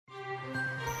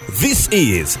This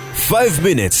is 5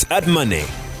 Minutes at Money.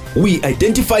 We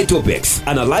identify topics,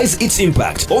 analyze its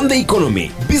impact on the economy,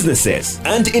 businesses,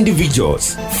 and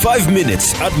individuals. 5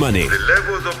 Minutes at Money. The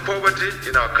levels of poverty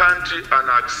in our country are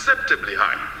unacceptably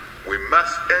high. We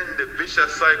must end the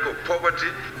vicious cycle of poverty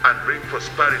and bring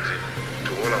prosperity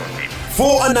to all our people.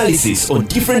 For analysis on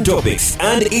different topics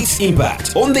and its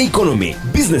impact on the economy,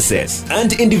 businesses,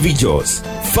 and individuals.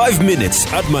 5 Minutes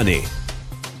at Money.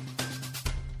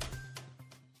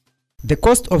 The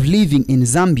cost of living in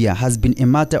Zambia has been a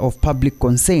matter of public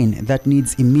concern that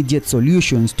needs immediate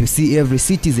solutions to see every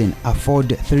citizen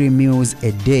afford 3 meals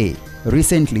a day.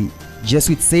 Recently,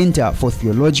 Jesuit Center for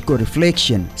Theological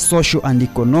Reflection, Social and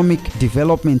Economic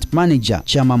Development Manager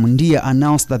Chama Mundia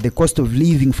announced that the cost of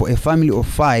living for a family of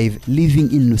 5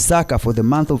 living in Lusaka for the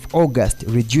month of August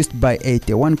reduced by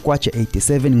 81 kwacha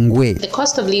 87 ngwe. The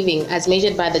cost of living, as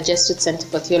measured by the Jesuit Center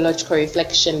for Theological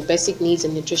Reflection, Basic Needs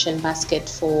and Nutrition Basket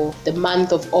for the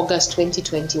month of August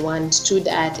 2021 stood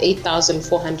at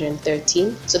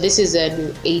 8,413. So this is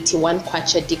an 81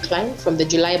 kwacha decline from the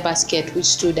July basket, which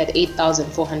stood at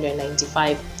 8,495.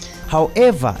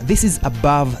 However, this is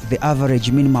above the average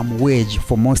minimum wage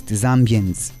for most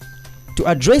Zambians. To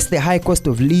address the high cost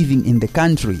of living in the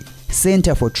country,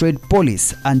 Center for Trade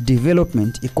Policy and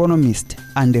Development economist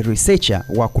and researcher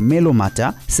Wakumelo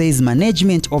Mata says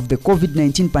management of the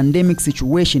COVID-19 pandemic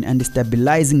situation and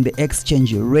stabilizing the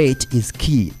exchange rate is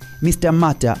key. Mr.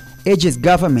 Mata urges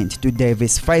government to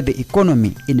diversify the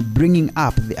economy in bringing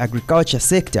up the agriculture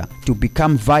sector to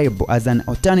become viable as an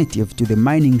alternative to the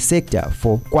mining sector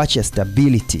for kwacha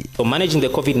stability. So managing the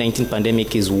COVID-19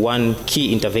 pandemic is one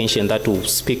key intervention that will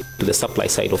speak to the supply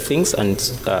side of things and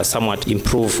somewhat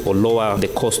improve or lower the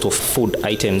cost of food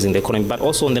items in the economy. But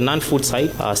also on the non-food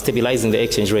side, stabilizing the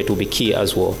exchange rate will be key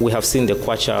as well. We have seen the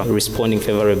kwacha responding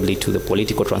favorably to the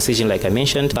political transition, like I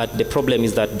mentioned, but the problem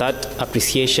is that that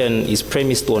appreciation is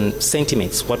premised on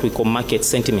sentiments, what we call market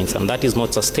sentiments, and that is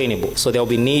not sustainable. So there will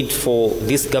be need for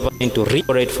this government to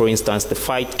reiterate, for instance, the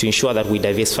fight to ensure that we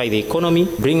diversify the economy,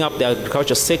 bring up the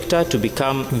agriculture sector to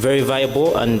become very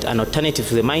viable and an alternative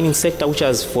to the mining sector, which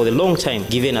has for the long time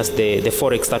given us the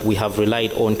forex that we have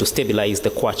relied on to stabilize the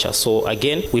kwacha. So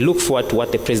again, we look forward to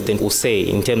what the president will say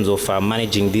in terms of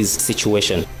managing this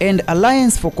situation. And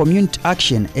Alliance for Community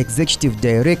Action Executive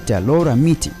Director Laura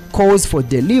Miti calls for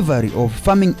delivery of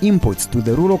farming inputs to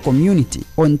the rural community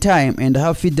on time and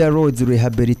have feeder roads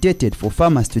rehabilitated for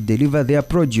farmers to deliver their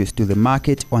produce to the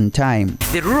market on time.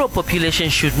 The rural population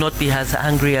should not be as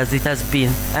hungry as it has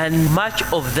been, and much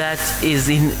of that is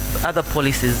in other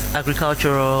policies,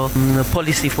 agricultural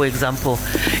policy, for example.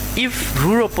 If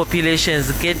rural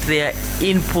populations get their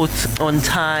inputs on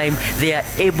time, they are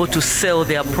able to sell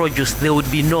their produce, there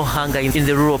would be no hunger in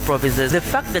the rural provinces. The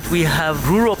fact that we have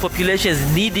rural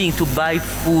populations needing to buy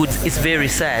food is very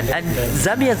sad, and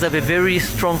Zambians have a very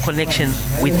strong connection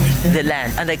with the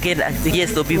land. And again,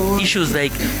 yes, there'll be issues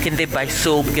like can they buy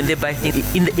soap, can they buy things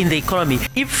in the economy.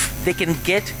 If they can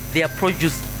get their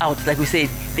produce out, like we said,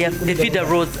 the feeder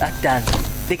roads are done.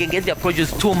 They can get their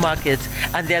produce to market,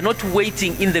 and they are not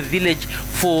waiting in the village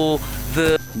for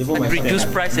the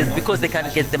reduced prices because they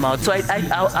can't get them out. So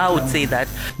I would say that.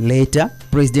 Later,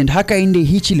 President Hakainde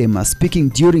Hichilema, speaking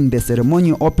during the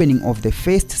ceremonial opening of the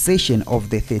first session of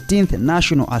the 13th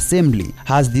National Assembly,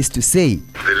 has this to say.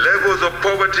 The levels of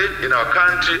poverty in our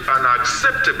country are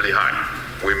unacceptably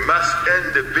high. We must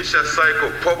end the vicious cycle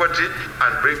of poverty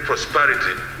and bring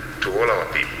prosperity to all our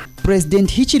people. President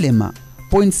Hichilema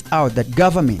points out that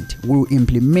government will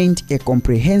implement a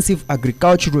comprehensive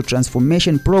agricultural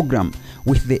transformation program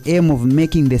with the aim of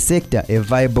making the sector a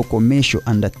viable commercial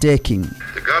undertaking.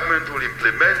 The government will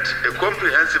implement a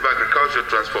comprehensive agricultural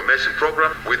transformation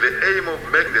program with the aim of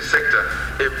making the sector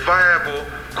a viable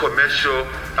commercial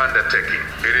undertaking.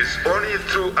 It is only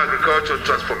through agricultural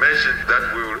transformation that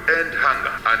we will end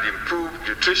hunger and improve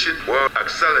nutrition while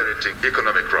accelerating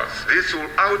economic growth. This will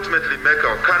ultimately make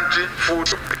our country food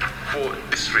for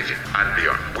this region and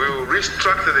beyond. We will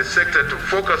restructure the sector to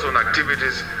focus on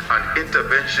activities and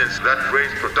interventions that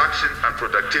raise production and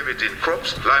productivity in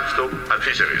crops, livestock, and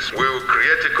fisheries. We will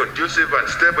create a conducive and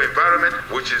stable environment,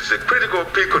 which is a critical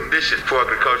precondition for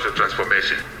agricultural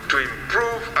transformation. To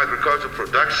improve agricultural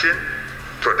production,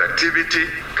 productivity,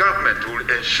 government will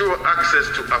ensure access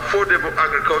to affordable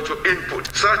agricultural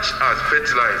inputs such as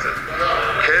fertilizer,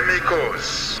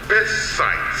 chemicals,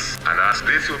 pesticides, and as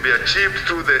this will be achieved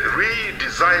through the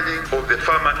redesigning of the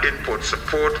farmer input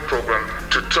support program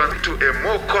to turn to a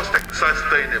more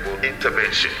cost-sustainable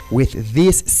intervention. With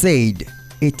this said,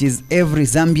 It is every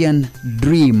Zambian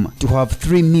dream to have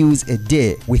 3 meals a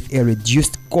day with a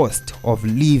reduced cost of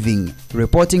living.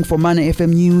 Reporting for Money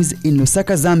FM News in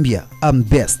Lusaka, Zambia, I'm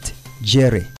Best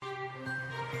Jerry.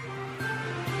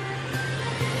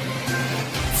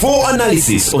 For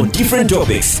analysis on different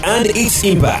topics and its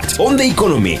impact on the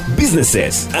economy,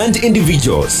 businesses, and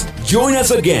individuals, join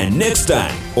us again next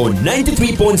time on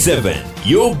 93.7,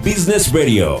 Your Business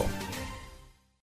Radio.